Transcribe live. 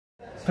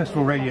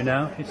Festival Radio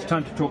now. It's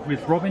time to talk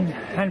with Robin,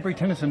 Hanbury,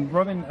 Tenison.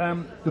 Robin,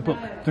 the book,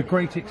 The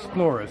Great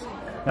Explorers.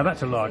 Now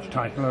that's a large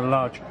title, a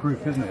large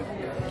group, isn't it?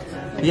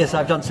 Yes,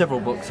 I've done several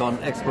books on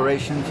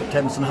exploration for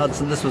Thames and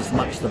Hudson. This was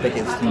much the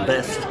biggest and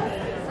best.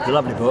 It's a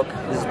lovely book.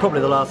 This is probably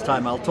the last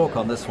time I'll talk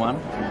on this one.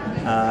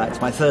 It's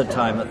my third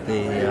time at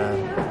the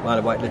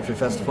Wight Literary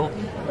Festival.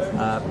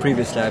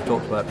 Previously I've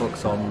talked about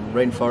books on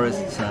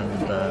rainforests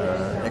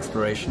and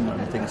exploration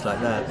and things like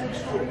that.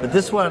 But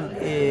this one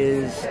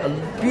is a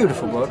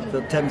beautiful book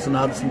that Thames and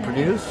Hudson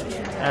produced,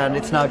 and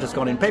it's now just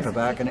gone in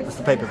paperback, and it was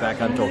the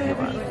paperback I'm talking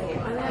about.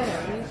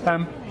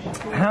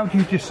 How do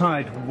you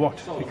decide what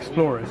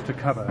explorers to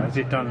cover? Is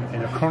it done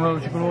in a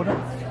chronological order?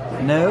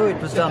 No, it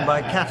was done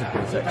by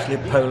categories actually,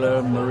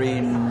 polar,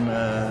 marine,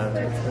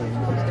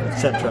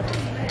 etc.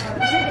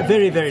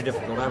 Very, very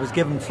difficult. I was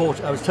given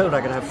 40. I was told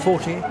I could have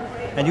 40,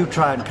 and you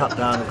try and cut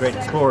down the great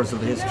explorers of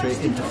the history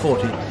into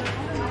 40.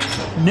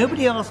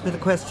 Nobody asked me the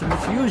question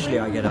which usually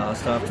I get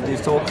asked after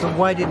these talks, of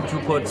why didn't you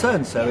put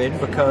so-and-so in,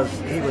 because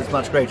he was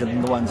much greater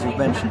than the ones you've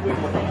mentioned.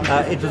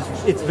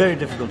 It's very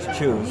difficult to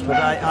choose, but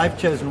I've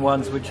chosen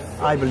ones which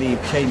I believe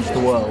change the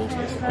world,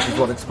 which is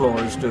what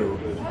explorers do.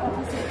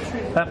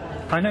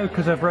 I know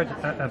because I've read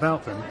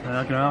about them, and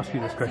I'm going to ask you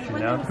this question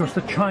now, because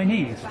the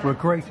Chinese were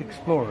great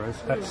explorers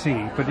at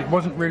sea, but it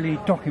wasn't really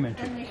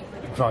documented,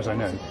 as far as I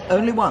know.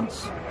 Only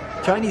once.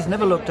 Chinese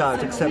never looked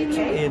out except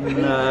in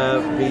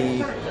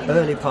the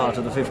early part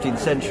of the 15th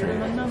century,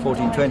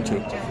 1420,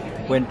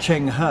 when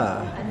Cheng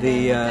He,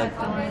 the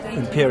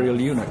imperial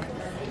eunuch,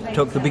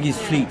 took the biggest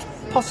fleet,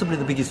 possibly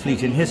the biggest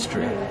fleet in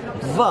history,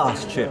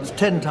 vast ships,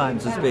 10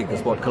 times as big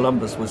as what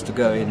Columbus was to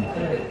go in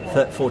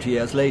 40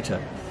 years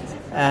later.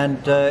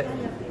 And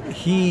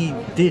he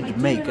did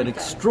make an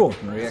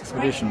extraordinary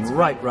expedition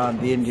right round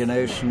the Indian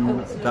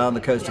Ocean, down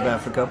the coast of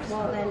Africa,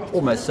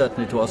 almost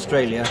certainly to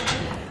Australia,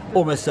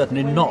 almost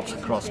certainly not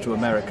across to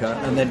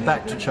America, and then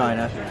back to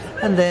China.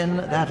 And then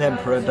that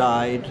emperor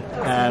died,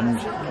 and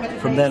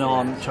from then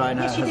on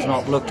China has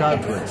not looked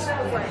outwards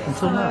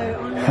until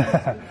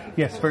now.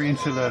 Yes, very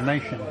insular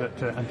nation, but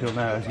until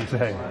now, as you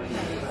say.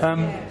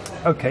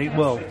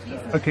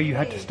 Okay, you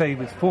had to stay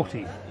with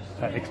 40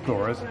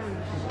 explorers.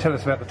 Tell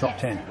us about the top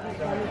 10.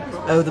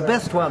 Oh, the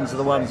best ones are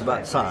the ones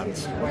about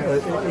science.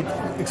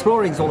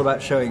 Exploring is all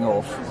about showing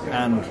off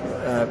and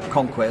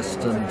conquest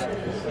and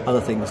other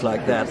things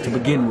like that to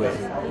begin with.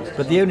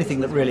 But the only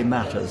thing that really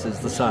matters is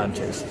the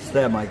scientists.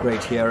 They're my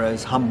great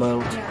heroes.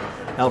 Humboldt,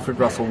 Alfred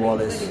Russel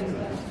Wallace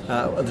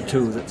are the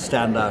two that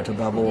stand out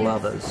above all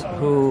others,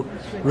 who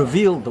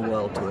revealed the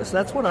world to us.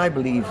 That's what I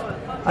believe.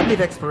 I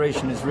believe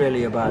exploration is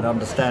really about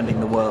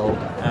understanding the world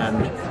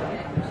and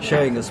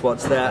showing us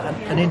what's there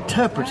and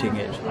interpreting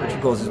it, which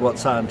of course is what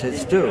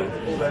scientists do.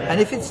 And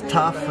if it's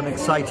tough and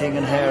exciting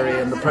and hairy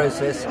in the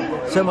process,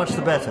 so much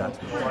the better.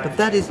 But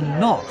that is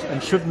not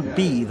and shouldn't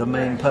be the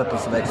main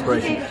purpose of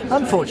exploration.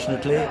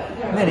 Unfortunately,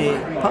 many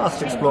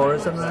past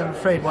explorers, and I'm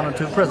afraid one or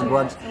two present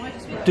ones,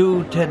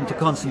 do tend to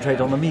concentrate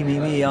on the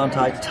me, aren't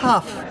I,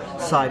 tough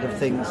side of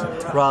things,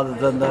 rather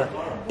than the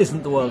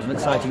isn't the world an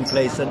exciting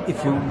place, and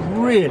if you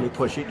really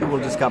push it, you will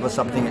discover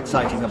something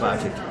exciting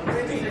about it.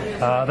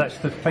 That's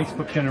the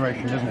Facebook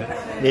generation, isn't it?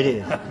 It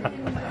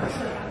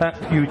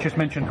is. You just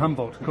mentioned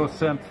Humboldt. Of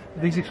course,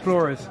 these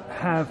explorers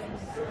have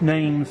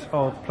names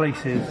of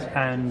places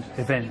and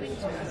events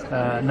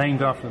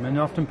named after them, and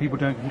often people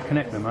don't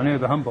connect them. I know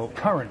the Humboldt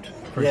Current,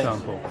 for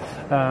example.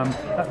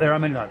 There are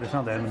many like this,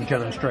 aren't there, in the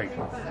Magellan Strait?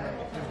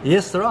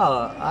 Yes, there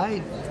are.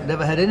 I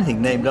never had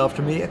anything named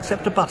after me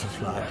except a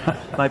butterfly.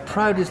 My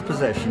proudest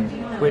possession,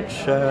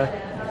 which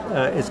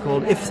is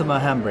called Iphthima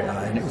Hanbury,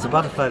 and it was a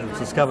butterfly that was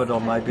discovered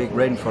on my big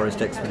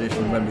rainforest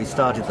expedition when we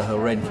started the whole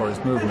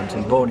rainforest movement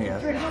in Borneo.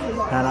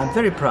 And I'm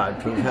very proud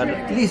to have had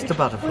at least a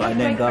butterfly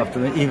named after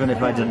me, even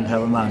if I didn't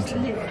have a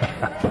mountain.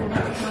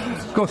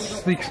 Of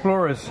course, the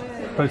explorers,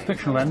 both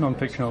fictional and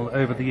non-fictional,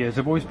 over the years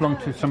have always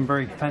belonged to some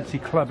very fancy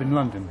club in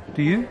London.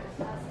 Do you?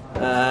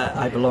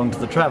 I belong to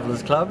the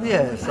Travellers Club,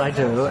 yes, I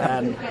do,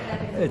 and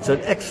it's an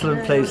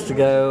excellent place to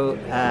go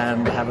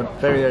and have a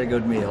very, very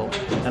good meal.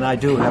 And I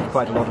do have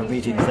quite a lot of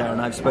meetings there,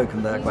 and I've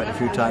spoken there quite a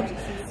few times.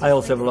 I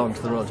also belong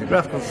to the Royal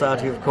Geographical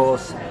Society, of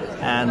course,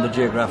 and the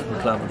Geographical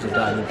Club, which is a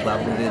diamond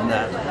club within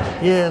that.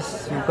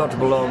 Yes, you've got to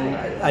belong.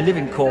 I live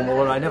in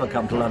Cornwall, and I never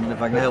come to London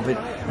if I can help it,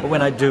 but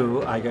when I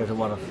do, I go to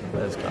one of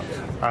those clubs.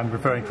 I'm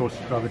referring, of course,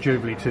 rather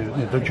jovially to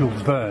the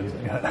Jules Verne.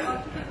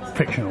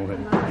 Fictional,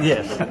 then.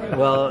 Yes.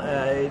 Well,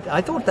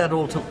 I thought that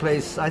all took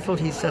place. I thought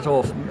he set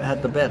off,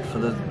 had the bet for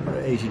the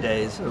 80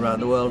 days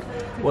around the world,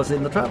 was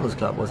in the Travellers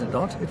Club, was it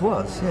not? It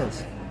was,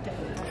 yes.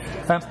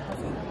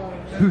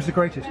 Who's the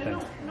greatest,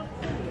 then?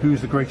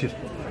 Who's the greatest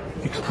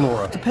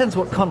explorer? Depends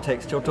what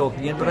context you're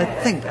talking in, but I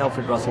think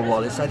Alfred Russel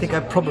Wallace. I think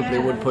I probably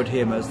would put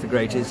him as the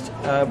greatest,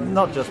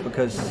 not just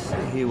because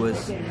he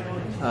was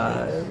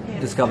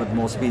discovered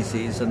more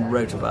species and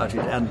wrote about it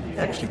and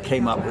actually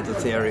came up with the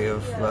theory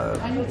of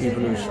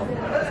evolution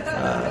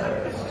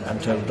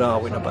and told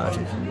Darwin about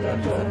it,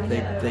 and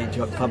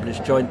they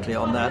published jointly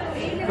on that.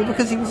 But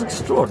because he was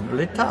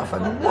extraordinarily tough. I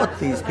mean, what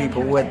these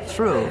people went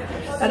through.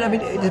 And I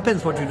mean, it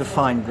depends what you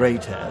define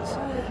great as.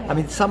 I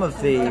mean, some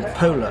of the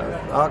polar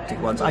Arctic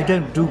ones, I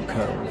don't do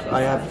cold.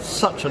 I have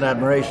such an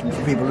admiration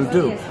for people who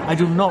do. I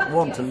do not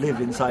want to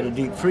live inside a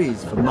deep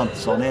freeze for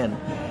months on end.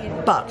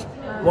 But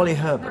Wally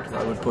Herbert,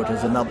 I would put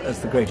as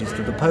the greatest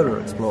of the polar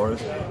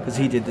explorers, because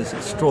he did this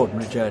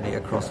extraordinary journey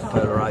across the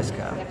polar ice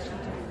cap,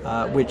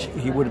 which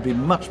he would have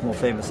been much more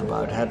famous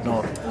about had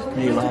not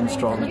Neil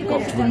Armstrong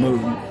got to the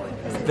moon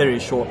very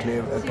shortly,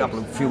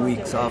 a few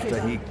weeks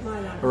after he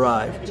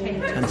arrived,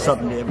 and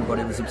suddenly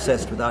everybody was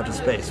obsessed with outer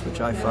space,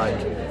 which I find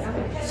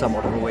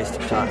somewhat of a waste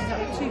of time.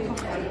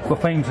 Well,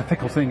 fame's a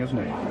fickle thing, isn't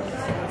it?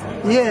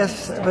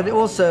 Yes, but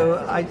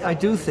also I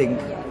do think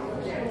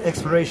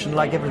exploration,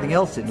 like everything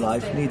else in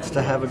life, needs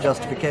to have a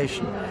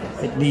justification.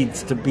 It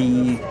needs to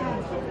be...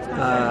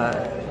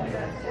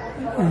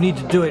 you need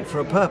to do it for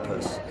a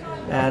purpose.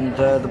 And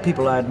the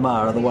people I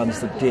admire are the ones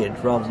that did,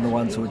 rather than the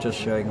ones who were just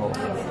showing off.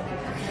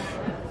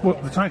 Well,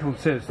 the title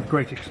says The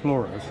Great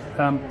Explorers.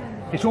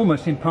 It's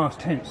almost in past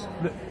tense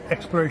that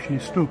exploration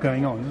is still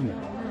going on, isn't it?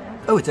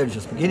 Oh, it's only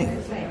just beginning.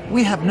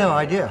 We have no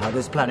idea how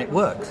this planet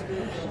works.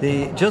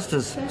 Just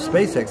as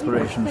space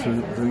exploration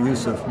through the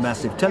use of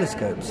massive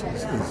telescopes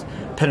is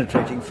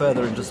penetrating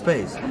further into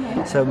space,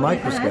 so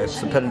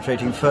microscopes are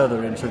penetrating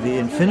further into the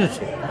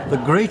infinity,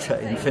 the greater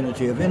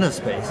infinity of inner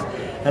space,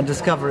 and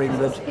discovering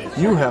that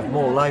you have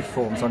more life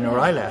forms on your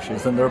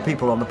eyelashes than there are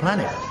people on the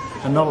planet.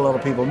 And not a lot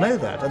of people know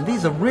that. And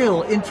these are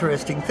real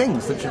interesting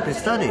things that should be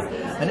studied.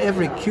 And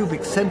every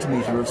cubic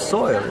centimetre of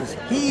soil is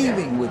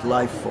heaving with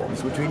life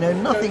forms which we know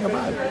nothing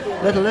about,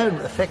 let alone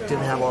the effect it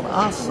have on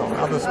us, on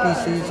other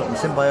species, on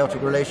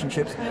symbiotic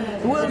relationships.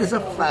 The world is a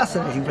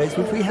fascinating place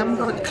which we haven't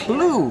got a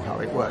clue how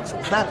it works.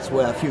 That's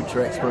where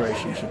future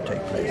exploration should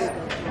take place.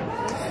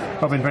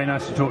 Robin, very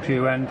nice to talk to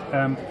you, and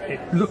it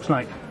looks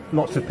like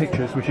lots of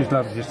pictures, which is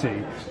lovely to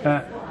see.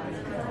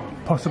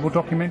 Possible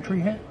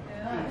documentary here?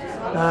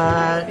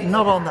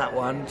 Not on that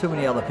one. Too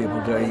many other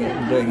people doing it,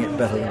 and doing it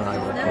better than I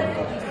would,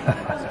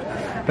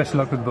 probably. Best of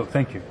luck with the book.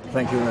 Thank you.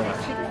 Thank you very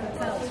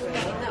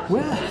much.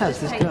 Where has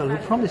this girl who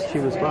promised she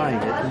was buying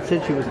it and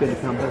said she was going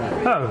to come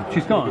back? Oh,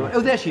 she's gone.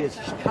 Oh, there she is.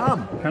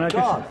 Come. Can I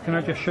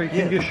just show you?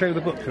 Can you just show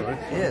the book to us?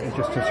 Yes.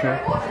 Just to show.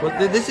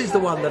 Well, this is the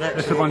one that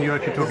actually. This is the one you're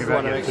actually talking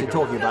about. This is the one I'm actually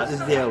talking about.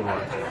 This is the old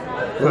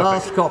one. The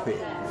last copy.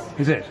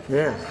 Is it?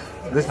 Yes.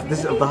 This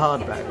is of the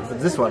hardback,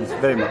 but this one's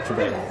very much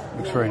available.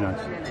 Looks very nice.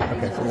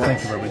 Okay,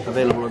 thank you, Robin.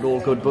 Available at all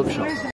good bookshops.